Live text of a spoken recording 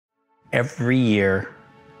Every year,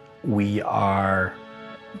 we are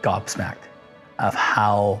gobsmacked of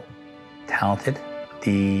how talented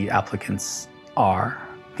the applicants are,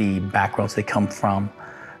 the backgrounds they come from,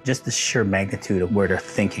 just the sheer magnitude of where they're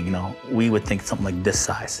thinking. You know, we would think something like this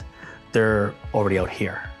size. They're already out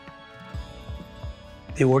here.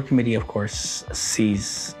 The award committee, of course,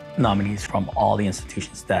 sees nominees from all the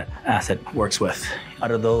institutions that ASET works with.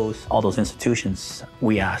 Out of all those institutions,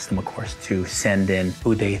 we ask them, of course, to send in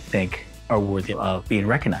who they think are worthy of being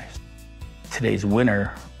recognized. Today's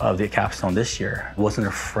winner of the Capstone this year wasn't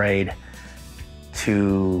afraid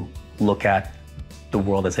to look at the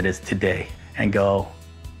world as it is today and go,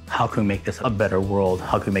 how can we make this a better world?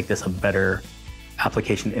 How can we make this a better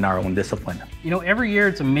application in our own discipline? You know, every year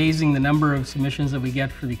it's amazing the number of submissions that we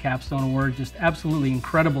get for the Capstone Award. Just absolutely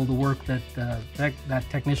incredible the work that that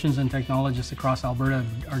technicians and technologists across Alberta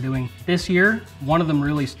are doing. This year, one of them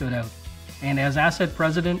really stood out. And as ASET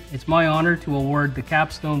President, it's my honor to award the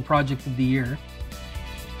Capstone Project of the Year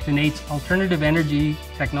to NAIT's Alternative Energy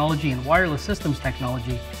Technology and Wireless Systems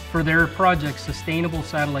Technology for their project Sustainable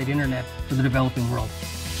Satellite Internet for the Developing World.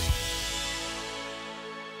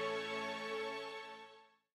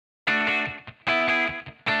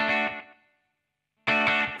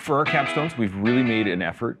 For our capstones, we've really made an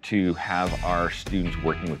effort to have our students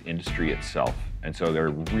working with industry itself. And so there are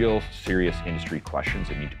real serious industry questions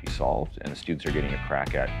that need to be solved, and the students are getting a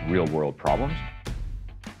crack at real-world problems.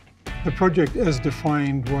 The project as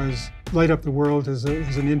defined was light up the world as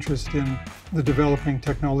an interest in the developing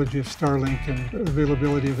technology of Starlink and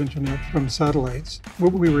availability of internet from satellites.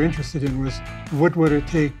 What we were interested in was what would it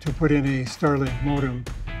take to put in a Starlink modem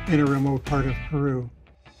in a remote part of Peru.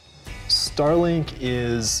 Starlink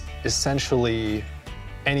is essentially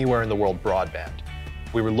anywhere in the world broadband.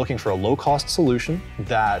 We were looking for a low-cost solution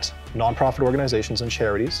that nonprofit organizations and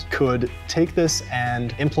charities could take this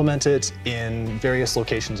and implement it in various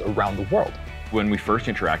locations around the world. When we first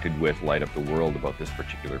interacted with Light Up the World about this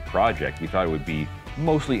particular project, we thought it would be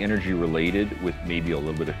mostly energy related with maybe a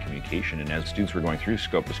little bit of communication. And as students were going through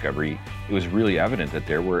scope discovery, it was really evident that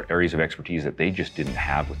there were areas of expertise that they just didn't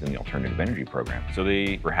have within the alternative energy program. So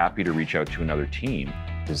they were happy to reach out to another team.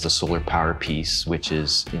 There's the solar power piece, which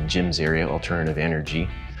is in Jim's area, alternative energy.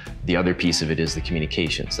 The other piece of it is the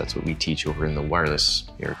communications. That's what we teach over in the wireless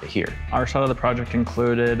area here. Our side of the project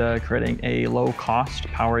included creating a low-cost,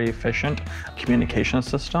 power-efficient communication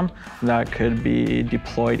system that could be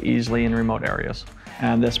deployed easily in remote areas.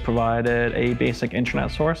 And this provided a basic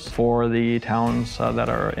internet source for the towns that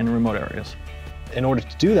are in remote areas. In order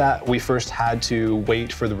to do that, we first had to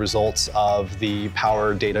wait for the results of the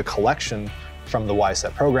power data collection from the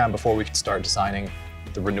ASET program before we could start designing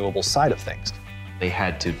the renewable side of things. They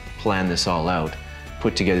had to plan this all out,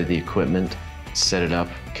 put together the equipment, set it up,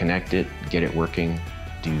 connect it, get it working,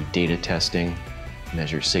 do data testing,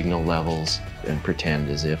 measure signal levels, and pretend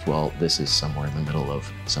as if, well, this is somewhere in the middle of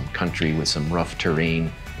some country with some rough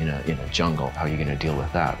terrain in a jungle. How are you going to deal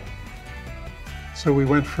with that? So we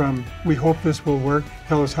went from, we hope this will work,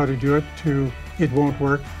 tell us how to do it, to it won't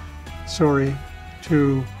work, sorry,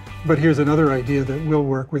 to, but here's another idea that will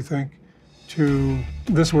work, we think, to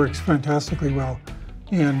this works fantastically well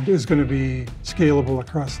and is going to be scalable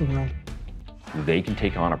across the world. They can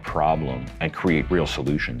take on a problem and create real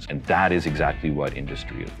solutions, and that is exactly what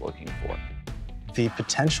industry is looking for. The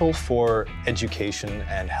potential for education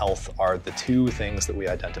and health are the two things that we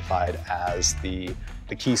identified as the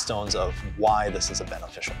keystones of why this is a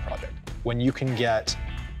beneficial project. When you can get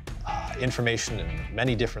information in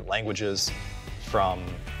many different languages from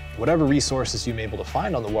whatever resources you may be able to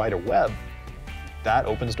find on the wider web, that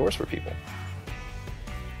opens doors for people.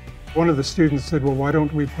 One of the students said, well, why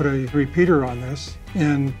don't we put a repeater on this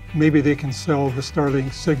and maybe they can sell the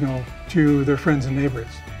Starlink signal to their friends and neighbors,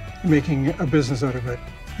 making a business out of it.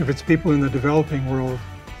 If it's people in the developing world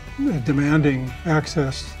demanding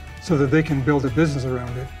access so that they can build a business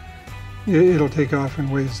around it, it'll take off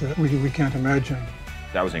in ways that we can't imagine.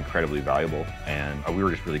 That was incredibly valuable, and we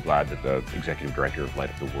were just really glad that the executive director of Light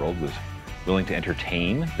Up the World was willing to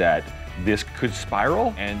entertain that this could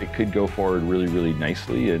spiral and it could go forward really, really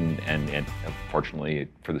nicely. And fortunately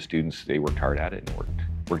for the students, they worked hard at it and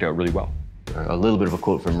worked out really well. A little bit of a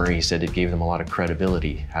quote from Murray. He said it gave them a lot of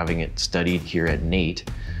credibility, having it studied here at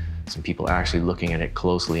NAIT. Some people actually looking at it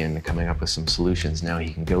closely and coming up with some solutions. Now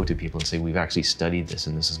he can go to people and say, we've actually studied this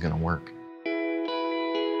and this is going to work.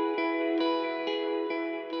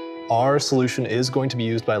 Our solution is going to be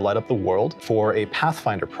used by Light Up the World for a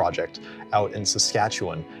Pathfinder project out in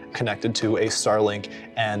Saskatchewan, connected to a Starlink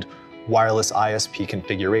and wireless ISP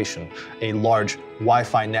configuration, a large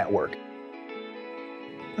Wi-Fi network.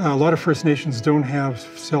 A lot of First Nations don't have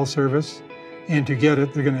cell service, and to get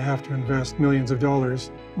it, they're going to have to invest millions of dollars.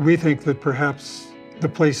 We think that perhaps the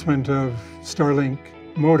placement of Starlink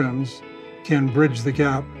modems can bridge the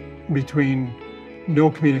gap between no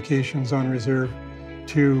communications on reserve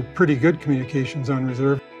to pretty good communications on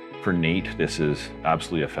reserve. For NAIT, this is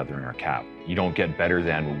absolutely a feather in our cap. You don't get better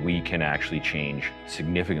than when we can actually change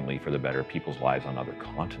significantly for the better of people's lives on other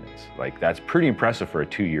continents. Like, that's pretty impressive for a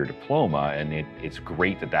 2-year diploma, and it's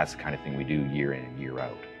great that that's the kind of thing we do year in and year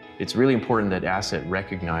out. It's really important that ASET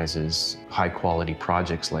recognizes high-quality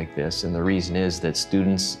projects like this, and the reason is that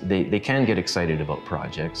students, they can get excited about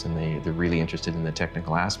projects, and they're really interested in the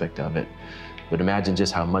technical aspect of it. But imagine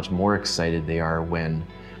just how much more excited they are when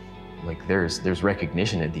there's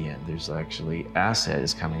recognition at the end. There's actually ASET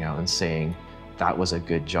is coming out and saying, that was a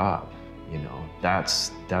good job. You know,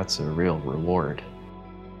 that's a real reward.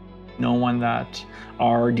 Knowing that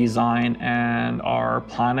our design and our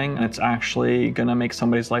planning, it's actually gonna make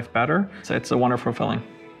somebody's life better, it's a wonderful feeling.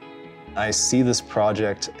 I see this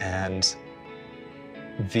project and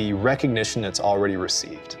the recognition it's already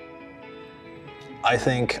received. I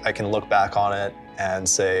think I can look back on it and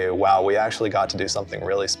say, wow, we actually got to do something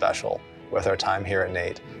really special with our time here at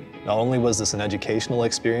NAIT. Not only was this an educational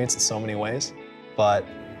experience in so many ways, but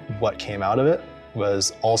what came out of it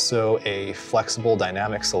was also a flexible,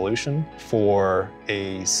 dynamic solution for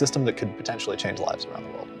a system that could potentially change lives around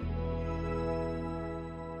the world.